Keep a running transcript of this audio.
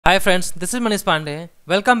Hi friends, this is Manish Pandey.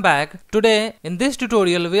 Welcome back. Today in this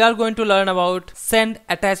tutorial we are going to learn about send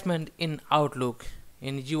attachment in Outlook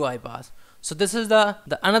in UiPath. So this is the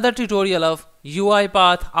another tutorial of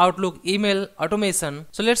UiPath Outlook email automation.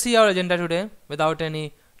 So let's see our agenda today without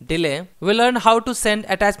any delay. We'll learn how to send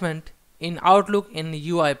attachment in Outlook in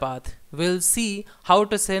UiPath. We'll see how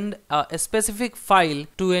to send a specific file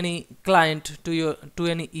to any client, to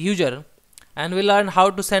any user, and we'll learn how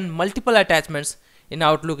to send multiple attachments in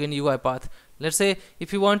Outlook in UiPath. Let's say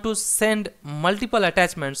if you want to send multiple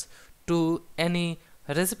attachments to any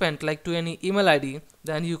recipient, like to any email ID,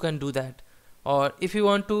 then you can do that. Or if you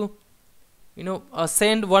want to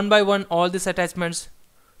send one by one all these attachments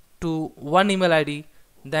to one email ID,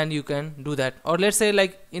 then you can do that. Or let's say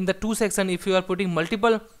like in the to section, if you are putting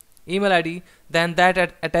multiple email ID, then that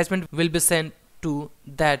attachment will be sent to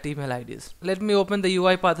that email IDs. Let me open the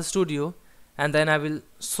UiPath Studio and then I will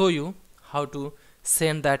show you how to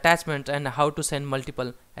send the attachment and how to send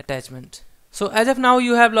multiple attachments. So as of now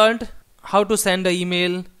you have learned how to send the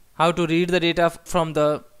email, how to read the data from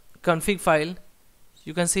the config file.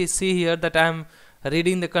 You can see here that I am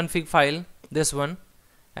reading the config file, this one,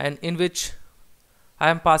 and in which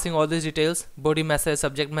I am passing all these details: body message,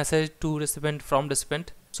 subject message, to recipient, from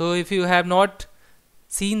recipient. So if you have not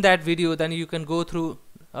seen that video, then you can go through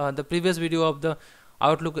the previous video of the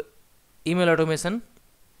Outlook email automation.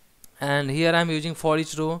 And here I am using for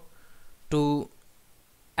each row to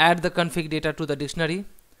add the config data to the dictionary,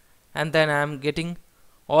 and then I am getting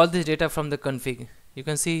all this data from the config. You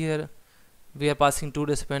can see here we are passing to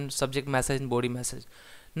recipient, subject message, and body message.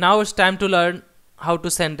 Now it's time to learn how to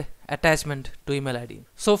send attachment to email ID.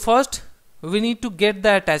 So first we need to get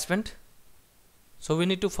the attachment. So we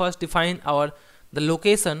need to first define the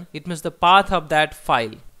location, it means the path of that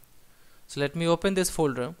file. So let me open this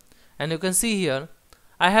folder, and you can see here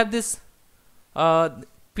I have this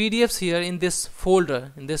PDFs here in this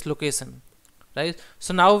folder, in this location, right?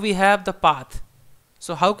 So now we have the path.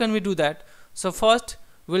 So how can we do that? So first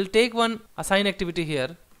we'll take one assign activity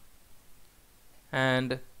here,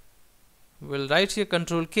 and we'll write here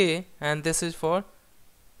Control K, and this is for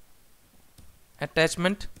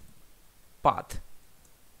attachment path,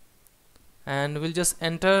 and we'll just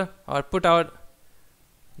enter or put out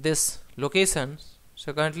this location.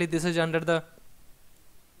 So currently this is under the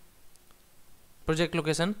project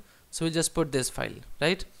location, so we just put this file,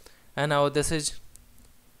 right? And now this is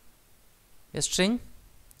a string.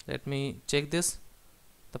 Let me check this,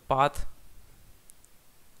 the path,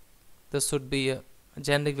 this should be a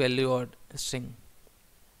generic value or a string.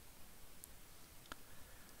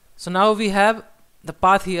 So now we have the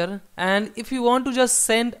path here, and if you want to just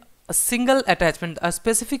send a single attachment, a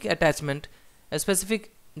specific attachment, a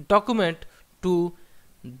specific document to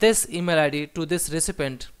this email ID, to this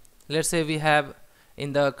recipient, let's say we have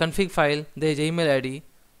in the config file there is email ID,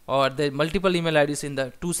 or there are multiple email IDs in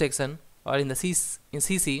the to section or in the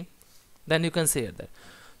CC, then you can say that.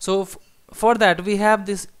 So for that we have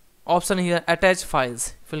this option here, attach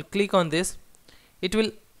files. If you click on this, it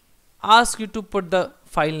will ask you to put the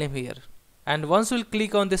file name here, and once you will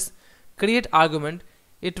click on this create argument,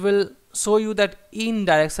 it will show you that in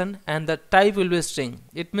direction, and the type will be a string.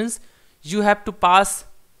 It means you have to pass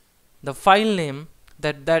the file name,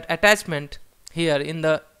 that attachment here in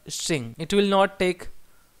the string. It will not take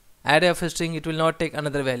array of a string, it will not take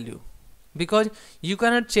another value, because you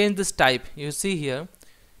cannot change this type. You see here,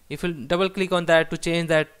 if you double click on that to change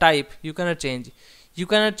that type, you cannot change. You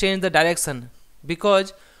cannot change the direction,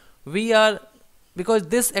 because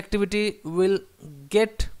this activity will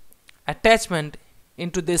get attachment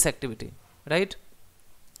into this activity, right?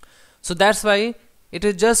 So that's why it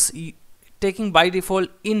is just taking by default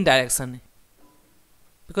in direction,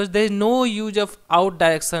 because there is no use of out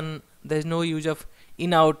direction, there is no use of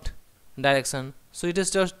in out direction. So it is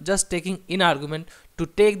just taking in argument to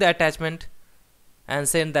take the attachment and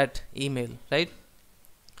send that email, right?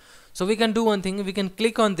 So we can do one thing, we can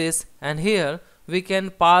click on this, and here we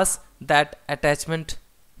can pass that attachment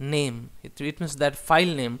name. It means that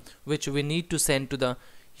file name which we need to send to the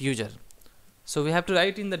user. So we have to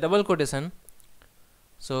write in the double quotation.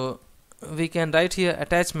 So we can write here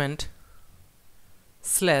attachment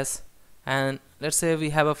slash, and let's say we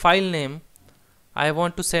have a file name. I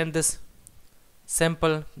want to send this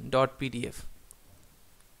sample.pdf.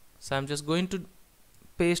 So I'm just going to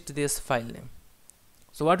paste this file name.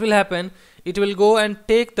 So what will happen, it will go and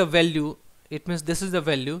take the value, it means this is the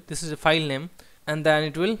value, this is the file name, and then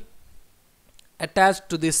it will attach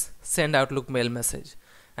to this send Outlook mail message.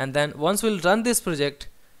 And then once we'll run this project,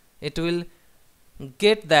 it will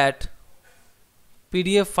get that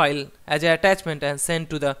PDF file as an attachment and send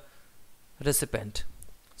to the recipient.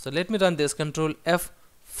 So let me run this, control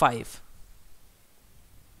F5.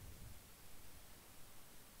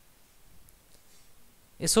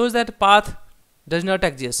 It shows that path does not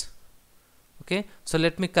exist. Okay, so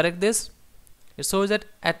let me correct this. It shows that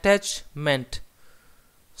attachment.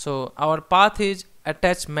 So our path is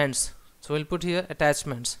attachments. So we'll put here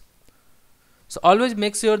attachments. So always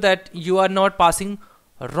make sure that you are not passing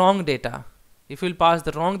wrong data. If you will pass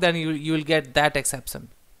the wrong, then you will get that exception.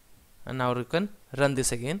 And now you can run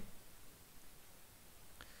this again.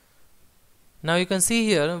 Now you can see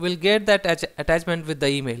here we'll get that attachment with the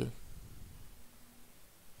email.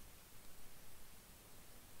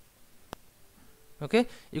 Okay,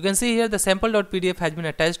 you can see here the sample.pdf has been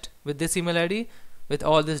attached with this email ID with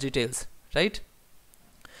all these details, right?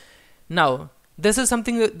 Now this is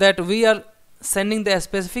something that we are sending the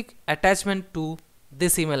specific attachment to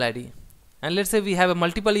this email ID, and let's say we have a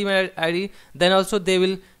multiple email ID, then also they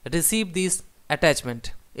will receive this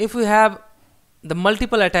attachment. If we have the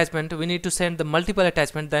multiple attachment, we need to send the multiple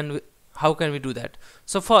attachment, then how can we do that?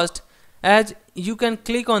 So first, as you can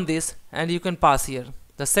click on this and you can pass here.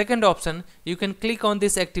 The second option, you can click on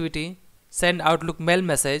this activity, send Outlook mail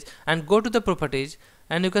message, and go to the properties,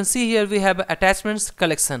 and you can see here we have attachments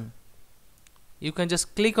collection. You can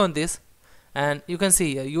just click on this and you can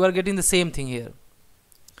see here you are getting the same thing here,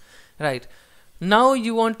 right? Now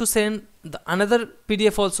you want to send the another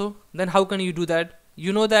PDF also, then how can you do that?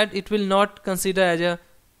 You know that it will not consider as a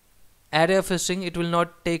array of string, it will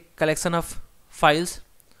not take collection of files.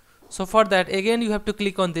 So for that again you have to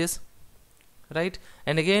click on this, right?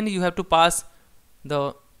 And again you have to pass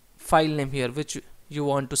the file name here which you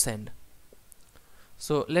want to send.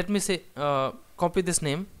 So let me say copy this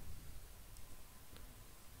name.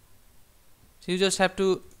 So you just have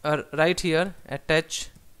to write here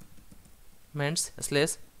attachments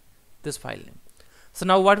slash this file name. So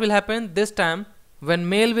now what will happen this time, when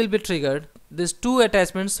mail will be triggered, these two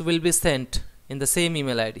attachments will be sent in the same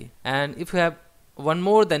email ID, and if you have one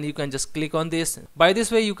more, then you can just click on this. By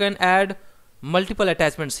this way you can add multiple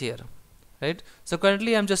attachments here, right? So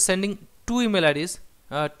currently I'm just sending two email IDs,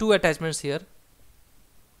 two attachments here.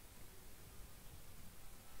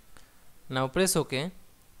 Now press OK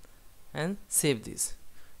and save this.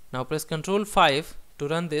 Now press Ctrl 5 to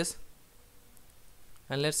run this,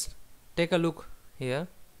 and let's take a look here.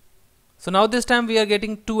 So now this time we are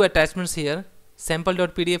getting two attachments here,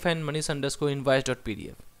 sample.pdf and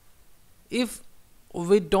manish_invoice.pdf. If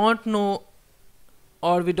we don't know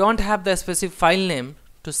or we don't have the specific file name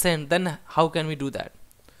to send, then how can we do that?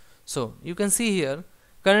 So you can see here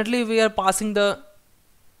currently we are passing a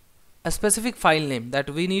specific file name that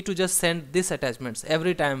we need to just send these attachments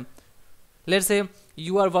every time. Let's say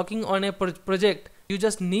you are working on a project, you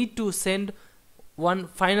just need to send one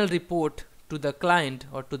final report to the client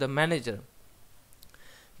or to the manager,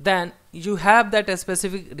 then you have that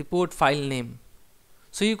specific report file name.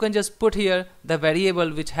 So you can just put here the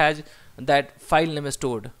variable which has that file name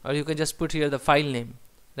stored, or you can just put here the file name,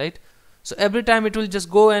 right? So every time it will just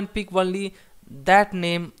go and pick only that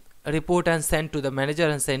name report and send to the manager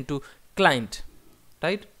and send to client,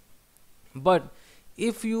 right? But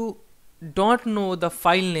if you don't know the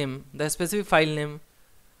file name, the specific file name,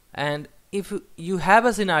 and if you have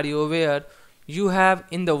a scenario where you have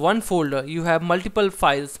in the one folder you have multiple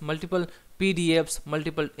files, multiple PDFs,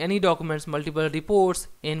 multiple any documents, multiple reports,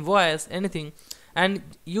 invoice, anything, and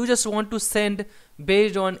you just want to send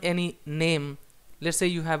based on any name. Let's say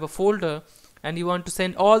you have a folder and you want to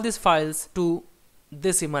send all these files to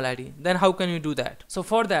this email ID, then how can you do that? So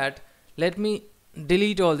for that, let me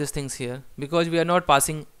delete all these things here, because we are not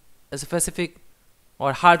passing a specific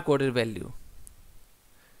or hard-coded value.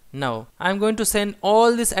 Now I'm going to send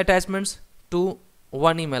all these attachments to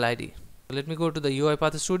one email ID. So let me go to the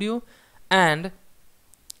UiPath Studio, and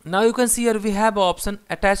now you can see here we have an option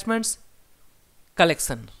attachments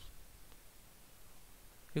collection.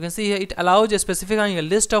 You can see here it allows a specifying a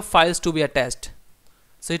list of files to be attached.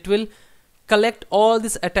 So it will collect all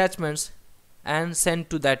these attachments and send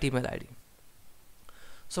to that email ID.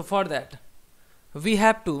 So for that we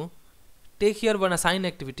have to take here one assign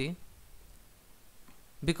activity,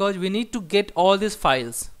 because we need to get all these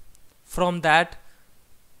files from that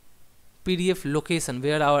PDF location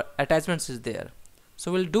where our attachments is there.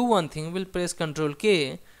 So we'll do one thing, we'll press Ctrl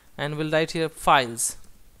K and we'll write here files.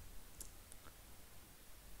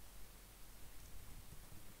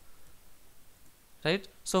 Right?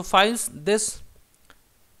 So files, this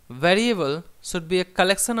variable should be a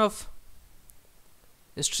collection of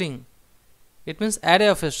string. It means array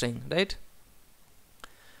of a string, right?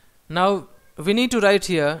 Now we need to write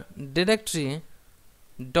here directory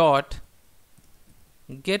dot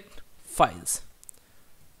get files.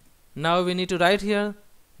 Now we need to write here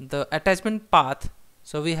the attachment path.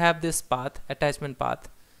 So we have this path, attachment path.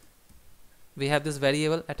 We have this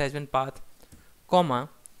variable attachment path, comma,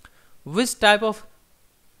 which type of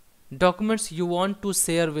documents you want to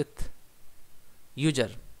share with user.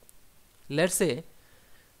 Let's say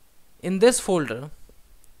in this folder,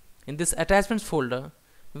 in this attachments folder,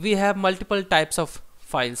 we have multiple types of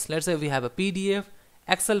files. Let's say we have a PDF,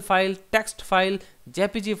 Excel file, text file,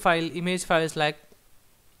 JPG file, image files, like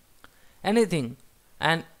anything.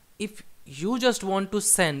 And if you just want to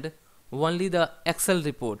send only the Excel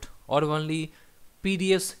report or only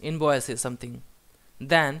PDFs, invoices, something,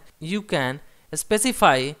 then you can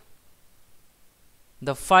specify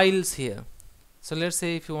the files here. So let's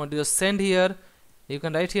say if you want to just send here, you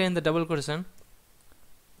can write here in the double quotation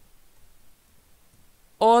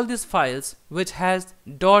all these files which has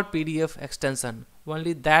 .pdf extension,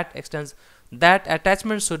 only that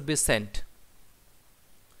attachment should be sent.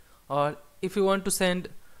 Or if you want to send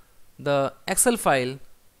the Excel file,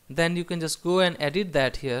 then you can just go and edit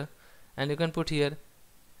that here, and you can put here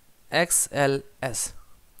XLS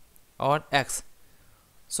or X.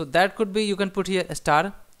 So that could be, you can put here a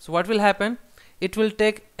star. So what will happen, it will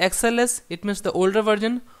take XLS, it means the older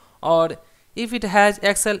version, or if it has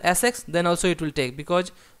XLSX, then also it will take,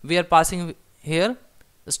 because we are passing here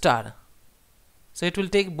star. So it will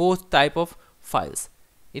take both type of files.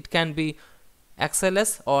 It can be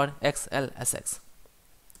XLS or XLSX.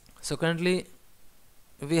 So currently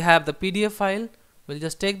we have the PDF file. We'll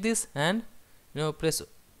just take this and press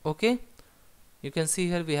OK. You can see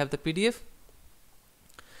here we have the PDF.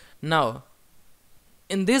 Now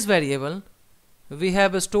in this variable we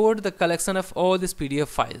have stored the collection of all these PDF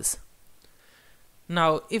files.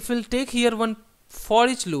 Now if we'll take here one for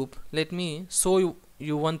each loop, let me show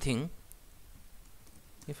you one thing.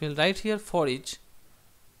 If we'll write here for each,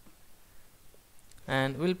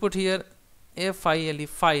 and we'll put here file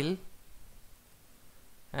file,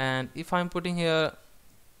 and if I'm putting here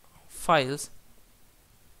files,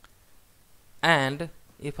 and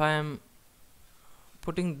if I am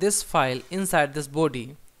putting this file inside this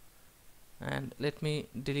body, and let me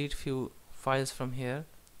delete few files from here.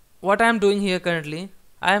 What I am doing here currently,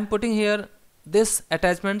 I am putting here this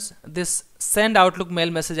attachments, this send Outlook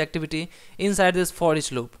mail message activity inside this for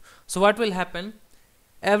each loop. So what will happen,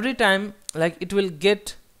 every time, like, it will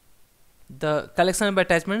get the collection of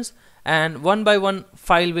attachments and one by one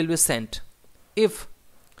file will be sent. If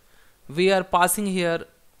we are passing here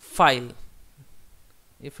file,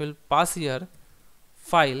 if we'll pass here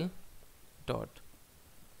file dot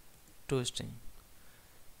toString.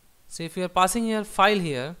 So if you are passing here file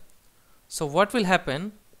here, so what will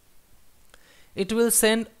happen, it will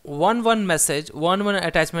send one message, one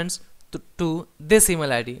attachments to this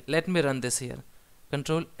email ID. Let me run this here,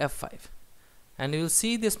 Control F5, and you will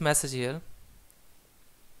see this message here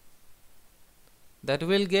that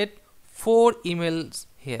will get 4 emails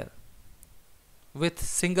here with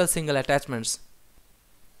single attachments.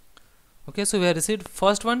 Okay, so we have received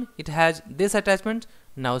first one, it has this attachment.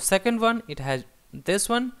 Now second one, it has this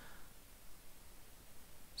one.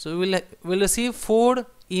 So we'll receive 4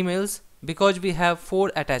 emails because we have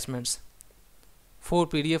 4 attachments, 4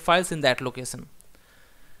 PDF files in that location.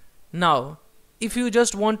 Now if you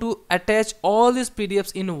just want to attach all these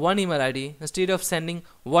PDFs in one email ID instead of sending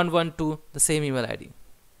one to the same email ID,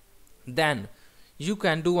 then you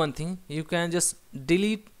can do one thing, you can just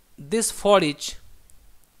delete this for each,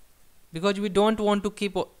 because we don't want to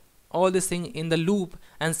keep all this thing in the loop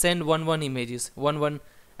and send one images, one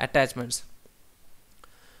attachments.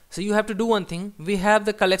 So you have to do one thing, we have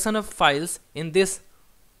the collection of files in this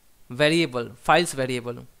variable, files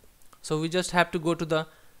variable. So we just have to go to the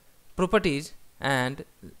properties, and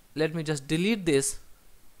let me just delete this,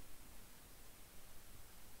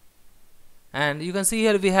 and you can see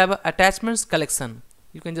here we have a attachments collection.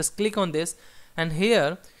 You can just click on this, and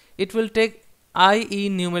here it will take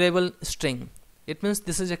IEnumerable string. It means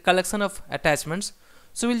this is a collection of attachments.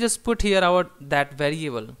 So we'll just put here that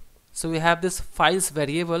variable. So we have this files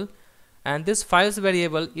variable, and this files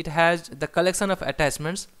variable, it has the collection of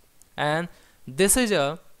attachments, and this is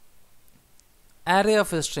a array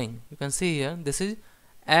of a string. You can see here this is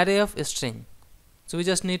array of a string. So we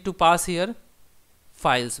just need to pass here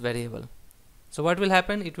files variable. So what will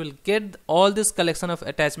happen, it will get all this collection of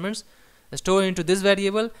attachments, store into this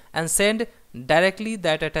variable, and send directly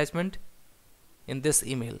that attachment in this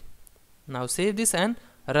email. Now save this and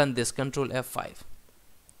run this, Control F5.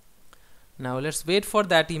 Now let's wait for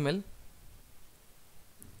that email.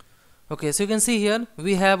 Okay, so you can see here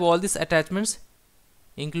we have all these attachments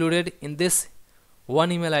included in this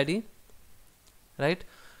one email ID, right?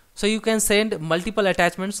 So you can send multiple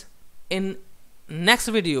attachments in next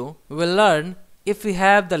video we will learn if we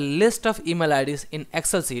have the list of email IDs in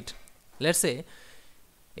Excel sheet. Let's say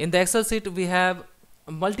in the Excel sheet we have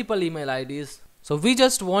multiple email IDs, so we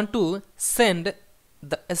just want to send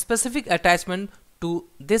the specific attachment to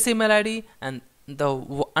this email ID and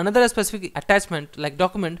the another specific attachment like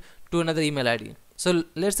document to another email ID. So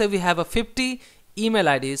let's say we have a 50 email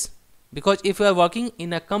IDs, because if you are working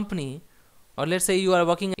in a company, or let's say you are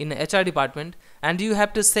working in a HR department and you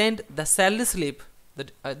have to send the salary slip,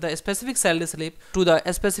 the specific salary slip to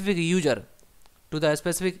the specific user, to the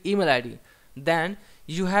specific email ID, then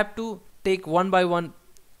you have to take one by one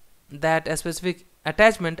that specific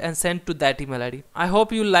attachment and send to that email ID. I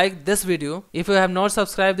hope you like this video. If you have not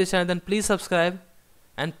subscribed this channel, then please subscribe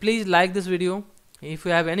and please like this video. If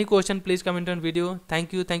you have any question, please comment on video.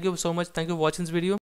 Thank you so much. Thank you for watching this video.